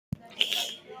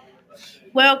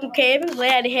Welcome, Kevin.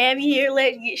 Glad to have you here.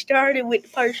 Let's get started with the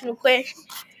personal question.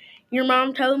 Your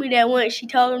mom told me that once she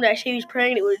told him that she was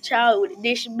pregnant with a child with a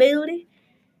disability,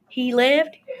 he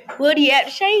left. What do you have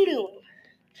to say to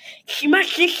him? My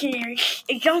dictionary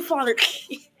is your father.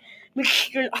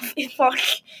 Mr. of his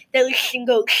fox that listen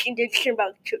goes and that's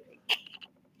about the children.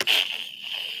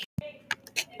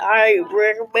 Alright,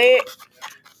 bring it back.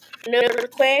 Another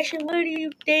question. What do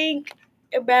you think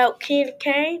about Candy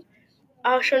Cane,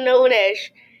 also known as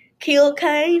Kill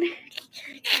Cane?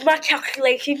 My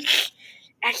calculations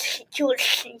as to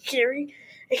a theory,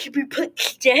 it should be put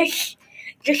to death,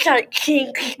 just like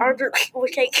King Arthur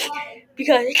would say,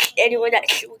 because anyone that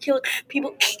kills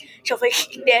people shall face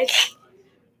death.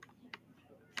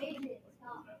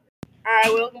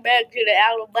 Alright, welcome back to the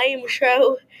Alabama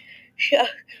show.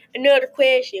 Another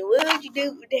question. What would you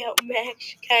do without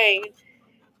Max Kane?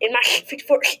 In my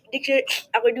 54 dictionary,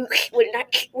 I would do what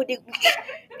not would do.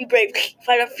 Be brave,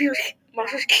 fight off fierce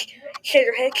monsters, share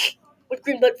your heads with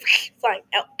green blood, flying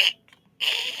out.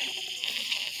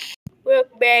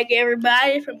 Welcome back,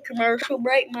 everybody, from commercial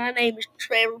break. My name is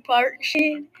Trevor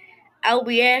Parkinson. I'll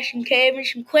be asking Kevin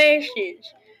some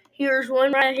questions. Here's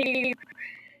one right here.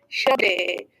 Showed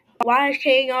why is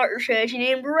King Arthur such an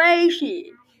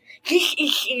inspiration? This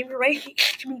is an inspiration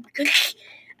to me because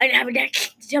I have a dad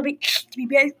to tell me to be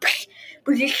brave,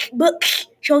 but this book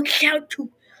shows how to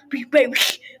be brave.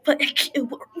 But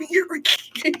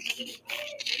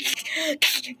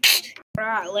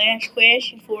Alright, last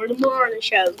question for the morning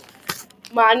show.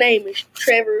 My name is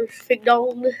Trevor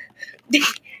Figdon,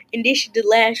 and this is the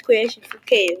last question for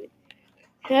Kevin.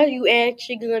 How are you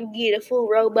actually gonna get a full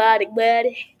robotic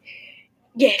body?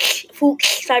 Yes, full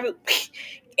cyber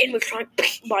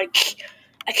animatronic body.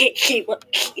 I can't say what,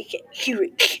 I can't hear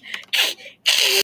it.